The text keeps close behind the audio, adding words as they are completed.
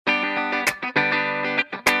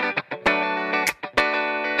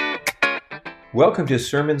Welcome to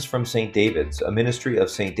Sermons from St. David's, a ministry of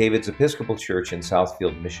St. David's Episcopal Church in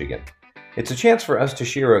Southfield, Michigan. It's a chance for us to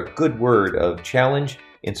share a good word of challenge,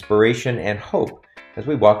 inspiration, and hope as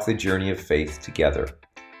we walk the journey of faith together.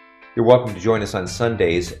 You're welcome to join us on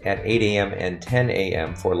Sundays at 8 a.m. and 10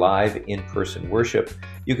 a.m. for live in-person worship.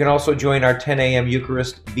 You can also join our 10 a.m.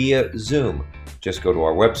 Eucharist via Zoom. Just go to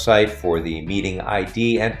our website for the meeting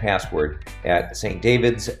ID and password at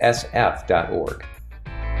stdavidssf.org.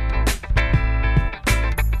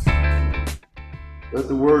 Let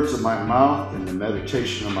the words of my mouth and the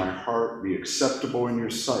meditation of my heart be acceptable in your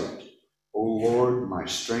sight, O Lord, my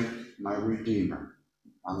strength, my Redeemer.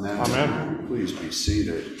 Amen. Amen. Please be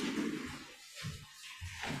seated.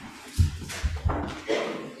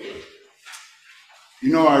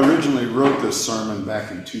 You know, I originally wrote this sermon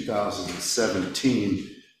back in 2017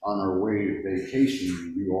 on our way to vacation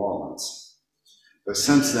in New Orleans. But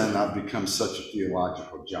since then, I've become such a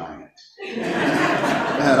theological giant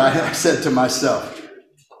that I said to myself,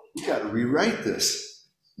 you got to rewrite this.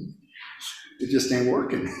 It just ain't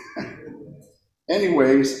working.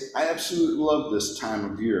 Anyways, I absolutely love this time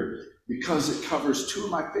of year because it covers two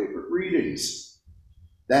of my favorite readings.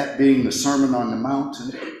 That being the Sermon on the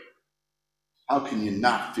Mountain. How can you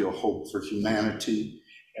not feel hope for humanity,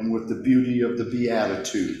 and with the beauty of the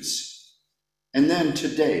Beatitudes? And then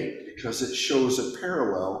today, because it shows a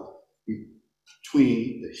parallel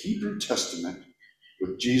between the Hebrew Testament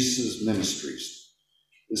with Jesus' ministries.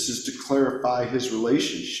 This is to clarify his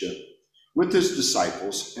relationship with his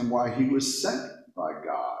disciples and why he was sent by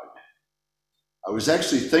God. I was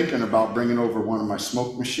actually thinking about bringing over one of my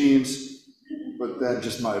smoke machines, but that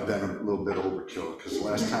just might have been a little bit overkill because the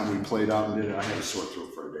last time we played out and did it, I had a sore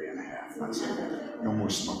throat for a day and a half. I said, no more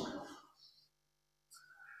smoking.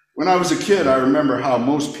 When I was a kid, I remember how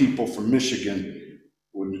most people from Michigan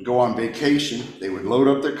would go on vacation. They would load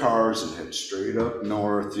up their cars and head straight up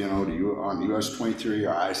north, on US 23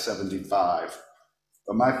 or I-75.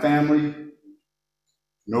 But my family,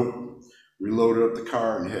 nope. We loaded up the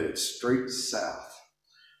car and headed straight south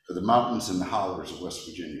to the mountains and the hollers of West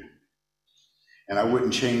Virginia. And I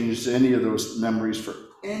wouldn't change any of those memories for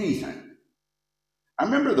anything. I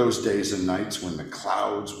remember those days and nights when the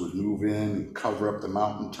clouds would move in and cover up the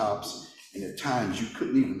mountaintops, and at times you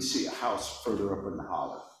couldn't even see a house further up in the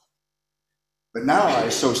holler. But now I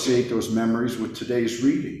associate those memories with today's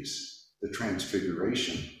readings, the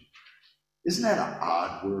Transfiguration. Isn't that an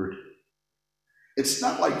odd word? It's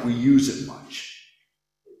not like we use it much.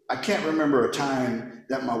 I can't remember a time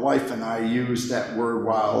that my wife and I used that word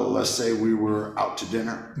while, let's say, we were out to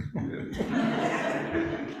dinner.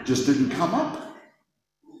 Just didn't come up.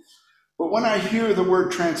 But when I hear the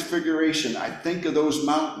word transfiguration, I think of those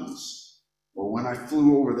mountains, or when I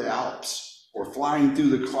flew over the Alps, or flying through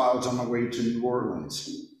the clouds on my way to New Orleans.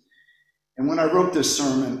 And when I wrote this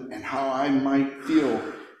sermon and how I might feel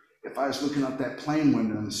if I was looking out that plane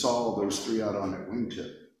window and saw those three out on that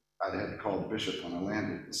wingtip, I'd had to call the bishop when I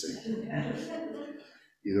landed and say,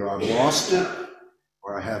 either I've lost it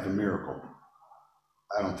or I have a miracle.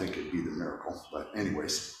 I don't think it'd be the miracle, but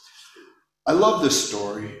anyways. I love this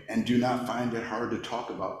story and do not find it hard to talk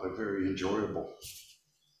about, but very enjoyable.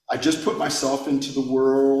 I just put myself into the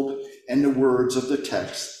world and the words of the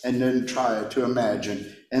text and then try to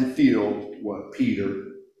imagine and feel what Peter,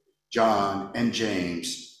 John, and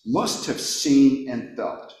James must have seen and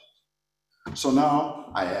felt. So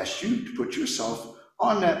now I ask you to put yourself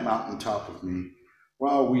on that mountaintop with me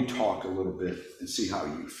while we talk a little bit and see how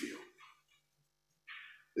you feel.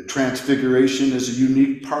 The Transfiguration is a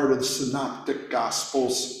unique part of the Synoptic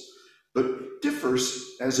Gospels, but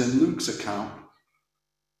differs, as in Luke's account.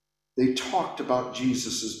 They talked about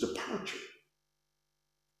Jesus' departure,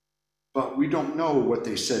 but we don't know what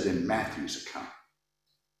they said in Matthew's account.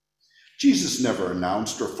 Jesus never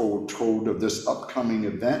announced or foretold of this upcoming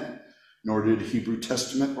event, nor did Hebrew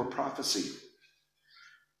Testament or prophecy.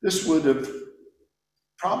 This would have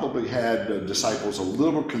probably had the disciples a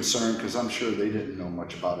little concerned because I'm sure they didn't know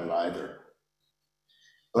much about it either.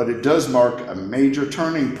 But it does mark a major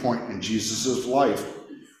turning point in Jesus' life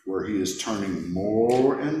where he is turning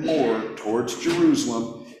more and more towards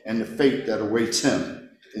Jerusalem and the fate that awaits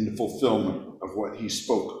him in the fulfillment of what he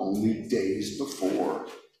spoke only days before.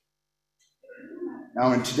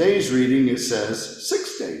 Now in today's reading it says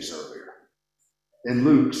 6 days earlier. In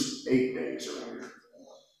Luke's 8 days earlier.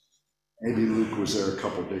 Maybe Luke was there a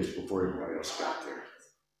couple days before everybody else got there.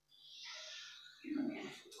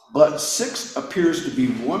 But 6 appears to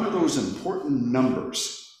be one of those important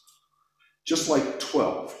numbers, just like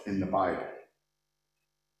 12 in the Bible.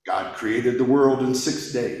 God created the world in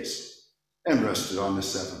 6 days and rested on the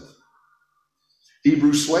seventh.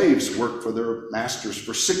 Hebrew slaves worked for their masters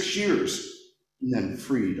for 6 years and then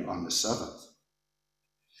freed on the seventh.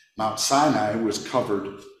 Mount Sinai was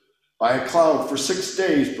covered by a cloud for 6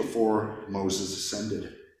 days before Moses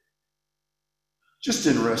ascended. Just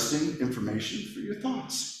interesting information for your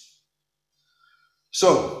thoughts.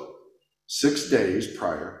 So, 6 days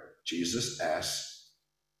prior, Jesus asks,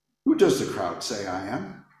 "Who does the crowd say I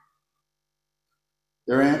am?"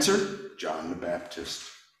 Their answer, John the Baptist,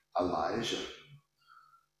 Elijah,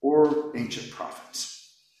 or ancient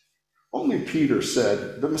prophets. Only Peter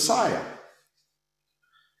said, the Messiah.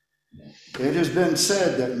 It has been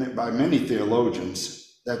said that by many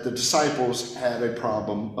theologians that the disciples had a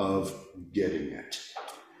problem of getting it.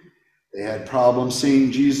 They had problems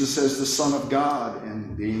seeing Jesus as the Son of God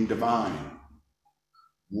and being divine.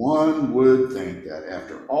 One would think that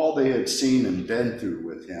after all they had seen and been through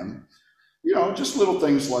with him, just little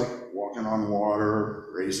things like walking on water,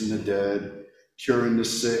 raising the dead, curing the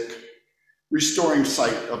sick, restoring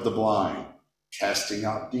sight of the blind, casting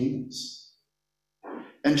out demons.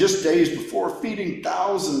 And just days before, feeding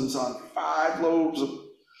thousands on 5 loaves of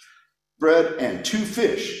bread and 2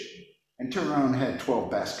 fish, and turned around and had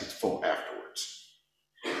 12 baskets full afterwards.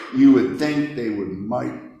 You would think they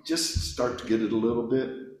might just start to get it a little bit.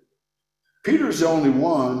 Peter's the only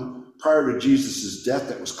one prior to Jesus' death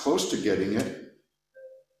that was close to getting it,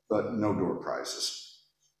 but no door prizes.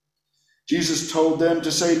 Jesus told them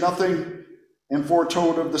to say nothing and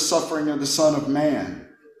foretold of the suffering of the Son of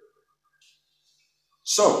Man.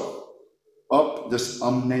 So, up this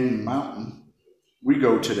unnamed mountain, we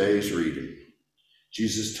go today's reading.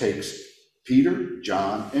 Jesus takes Peter,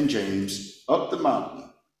 John, and James up the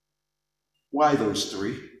mountain. Why those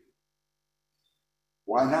 3?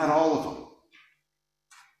 Why not all of them?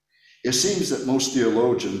 It seems that most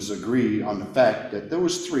theologians agree on the fact that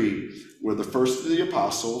those 3 were the first of the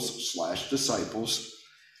apostles / disciples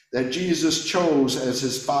that Jesus chose as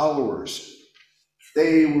his followers.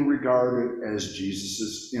 They were regarded as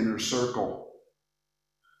Jesus' inner circle.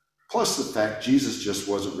 Plus the fact Jesus just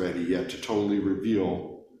wasn't ready yet to totally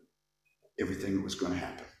reveal everything that was going to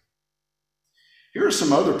happen. Here are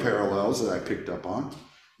some other parallels that I picked up on.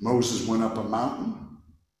 Moses went up a mountain,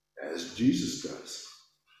 as Jesus does.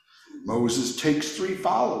 Moses takes 3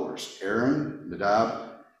 followers, Aaron, Nadab,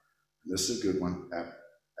 and this is a good one,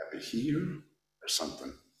 Abihu or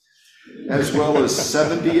something, as well as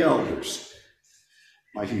 70 elders.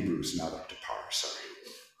 My Hebrew is not up to par, sorry.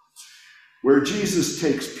 Where Jesus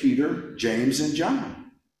takes Peter, James, and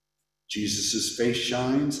John. Jesus' face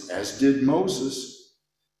shines, as did Moses.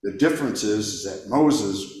 The difference is that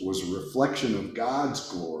Moses was a reflection of God's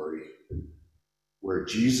glory, where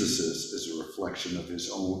Jesus is a reflection of his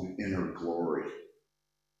own inner glory.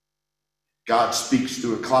 God speaks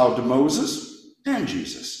through a cloud to Moses and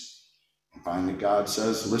Jesus. And finally, God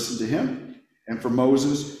says, listen to him. And for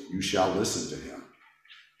Moses, you shall listen to him.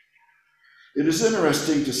 It is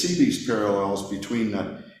interesting to see these parallels between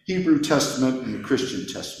the Hebrew Testament and the Christian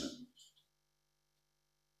Testament.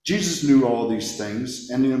 Jesus knew all these things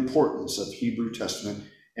and the importance of Hebrew Testament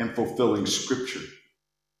and fulfilling Scripture.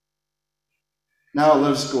 Now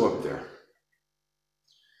let us go up there.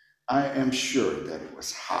 I am sure that it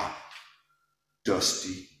was hot,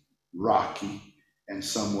 dusty, rocky, and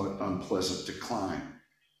somewhat unpleasant to climb.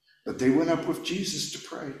 But they went up with Jesus to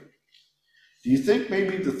pray. Do you think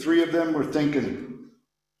maybe the 3 of them were thinking,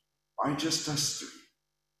 why just us 3?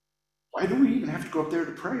 Why do we even have to go up there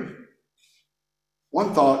to pray?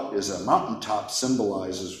 One thought is a mountaintop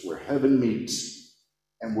symbolizes where heaven meets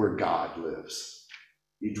and where God lives.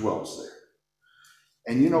 He dwells there.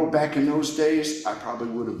 And back in those days, I probably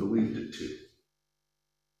would have believed it too.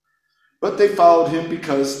 But they followed him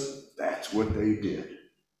because that's what they did.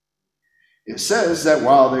 It says that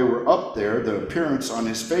while they were up there, the appearance on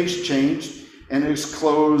his face changed and his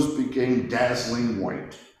clothes became dazzling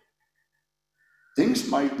white. Things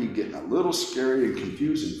might be getting a little scary and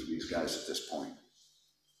confusing for these guys at this point.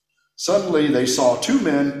 Suddenly, they saw 2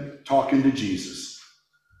 men talking to Jesus.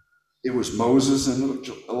 It was Moses and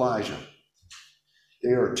Elijah.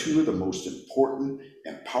 They are 2 of the most important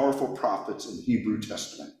and powerful prophets in the Hebrew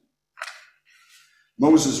Testament.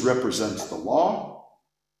 Moses represents the law,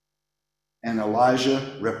 and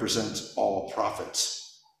Elijah represents all prophets.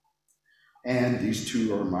 And these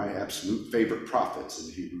 2 are my absolute favorite prophets in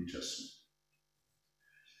the Hebrew Testament.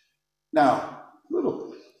 Now,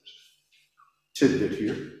 little tidbit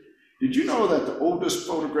here. Did you know that the oldest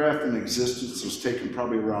photograph in existence was taken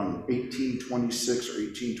probably around 1826 or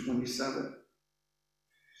 1827?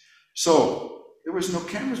 So, there was no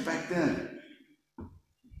cameras back then.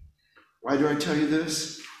 Why do I tell you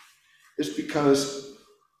this? It's because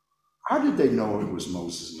How did they know it was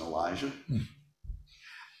Moses and Elijah?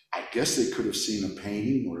 I guess they could have seen a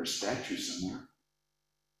painting or a statue somewhere.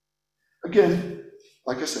 Again,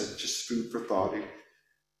 like I said, just food for thought. It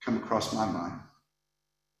come across my mind.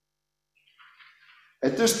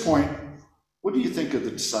 At this point, what do you think of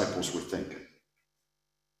the disciples were thinking?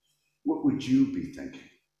 What would you be thinking?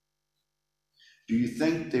 Do you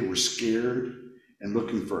think they were scared and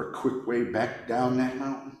looking for a quick way back down that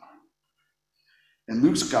mountain? In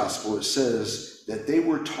Luke's gospel, it says that they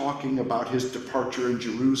were talking about his departure in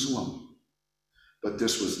Jerusalem. But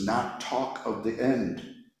this was not talk of the end,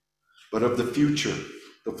 but of the future,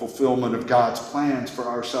 the fulfillment of God's plans for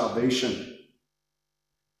our salvation.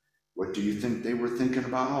 What do you think they were thinking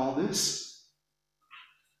about all this?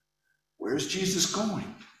 Where's Jesus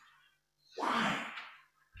going? Why?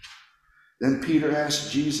 Then Peter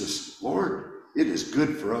asked Jesus, Lord, it is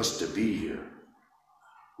good for us to be here.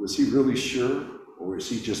 Was he really sure, or is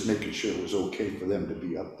he just making sure it was okay for them to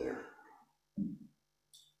be up there?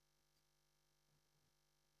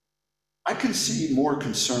 I can see more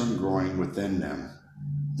concern growing within them.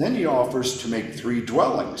 Then he offers to make 3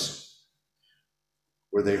 dwellings.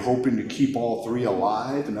 Were they hoping to keep all 3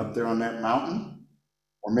 alive and up there on that mountain?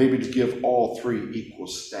 Or maybe to give all 3 equal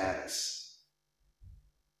status?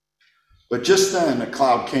 But just then a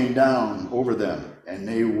cloud came down over them, and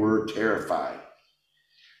they were terrified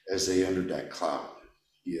as they entered that cloud.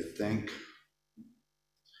 Do you think?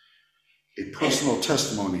 A personal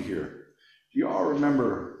testimony here. Do you all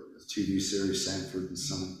remember the TV series Sanford and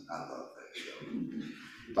Son? I love that show.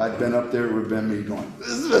 If I'd been up there, it would have been me going,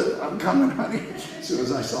 I'm coming, honey, as soon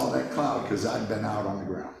as I saw that cloud, because I'd been out on the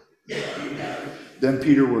ground. Then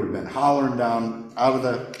Peter would have been hollering down out of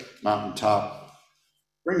the mountaintop,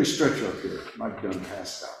 bring a stretcher up here. Mike done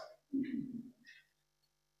passed out.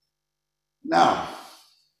 Now,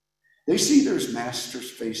 they see their master's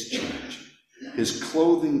face change. His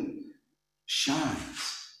clothing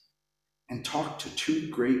shines, and talk to 2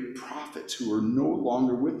 great prophets who are no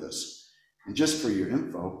longer with us. And just for your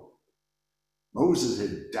info, Moses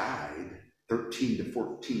had died 13 to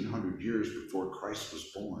 1400 years before Christ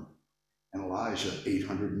was born, and Elijah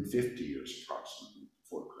 850 years approximately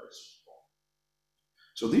before Christ was born.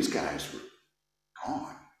 So these guys were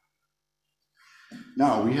gone.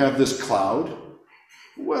 Now we have this cloud.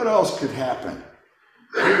 What else could happen?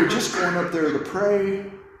 They were just going up there to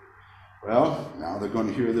pray. Well, now they're going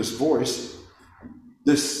to hear this voice.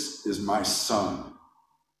 This is my son,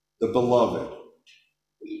 the beloved.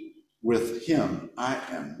 With him I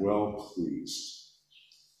am well pleased.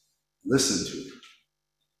 Listen to him.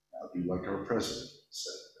 That would be like our president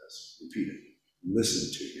said this. Repeat it.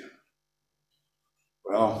 Listen to him.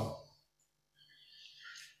 Well,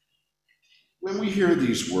 when we hear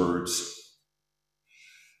these words,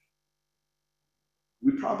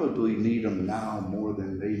 we probably need them now more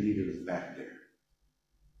than they needed them back there,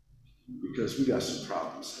 because we got some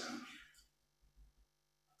problems down here.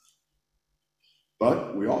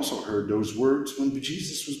 But we also heard those words when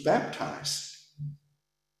Jesus was baptized.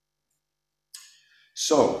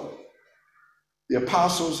 So, the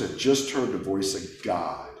apostles had just heard the voice of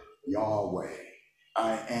God, Yahweh,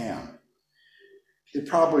 I am. They're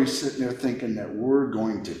probably sitting there thinking that we're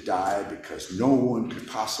going to die because no one could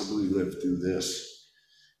possibly live through this.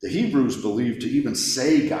 The Hebrews believed to even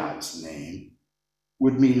say God's name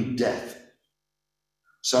would mean death.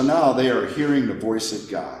 So now they are hearing the voice of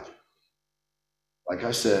God. Like I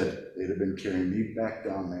said, they'd have been carrying me back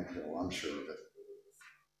down that hill, I'm sure of it.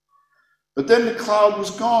 But then the cloud was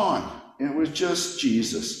gone, and it was just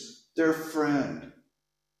Jesus, their friend,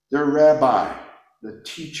 their rabbi, the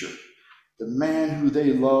teacher, the man who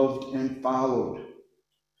they loved and followed.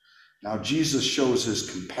 Now Jesus shows his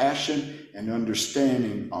compassion and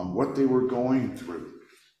understanding on what they were going through.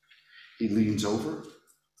 He leans over,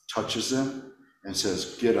 touches them, and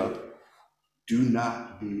says, get up. Do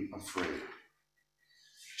not be afraid.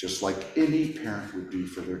 Just like any parent would do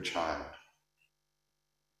for their child.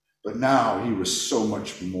 But now he was so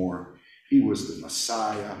much more. He was the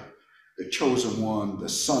Messiah, the chosen one, the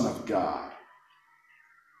Son of God.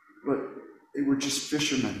 But they were just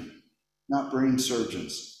fishermen, not brain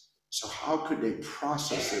surgeons. So how could they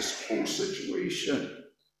process this whole situation?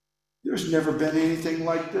 There's never been anything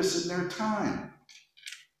like this in their time.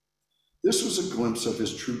 This was a glimpse of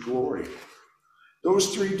his true glory.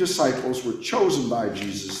 Those 3 disciples were chosen by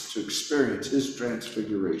Jesus to experience his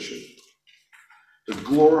transfiguration, the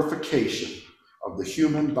glorification of the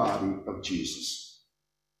human body of Jesus.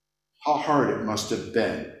 How hard it must have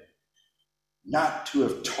been not to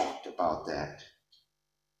have talked about that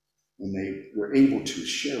when they were able to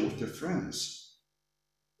share with their friends.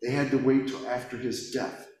 They had to wait till after his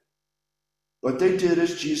death But they did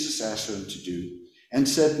as Jesus asked them to do and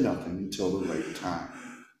said nothing until the right time.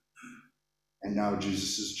 And now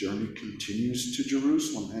Jesus' journey continues to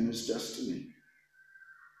Jerusalem and his destiny.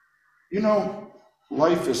 You know,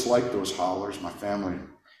 life is like those hollers my family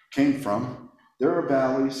came from. There are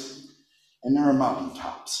valleys and there are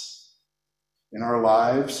mountaintops. In our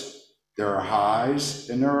lives, there are highs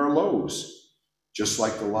and there are lows, just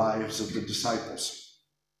like the lives of the disciples.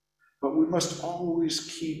 But we must always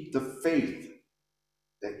keep the faith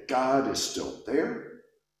that God is still there,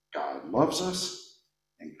 God loves us,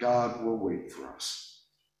 and God will wait for us.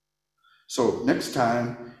 So next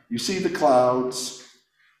time you see the clouds,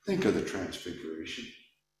 think of the Transfiguration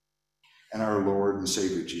and our Lord and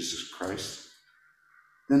Savior Jesus Christ.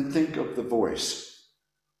 Then think of the voice.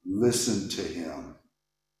 Listen to him,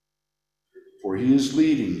 for he is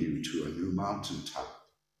leading you to a new mountaintop.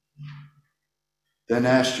 Then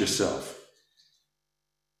ask yourself,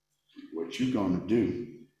 what you going to do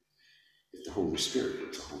if the Holy Spirit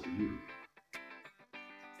gets a hold of you?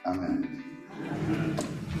 Amen.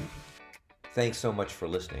 Thanks so much for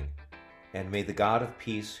listening. And may the God of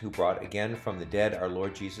peace, who brought again from the dead our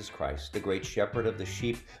Lord Jesus Christ, the great shepherd of the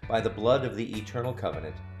sheep, by the blood of the eternal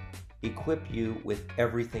covenant, equip you with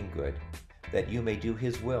everything good, that you may do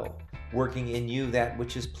his will, working in you that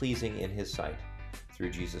which is pleasing in his sight.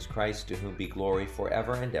 Through Jesus Christ, to whom be glory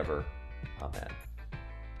forever and ever. Amen.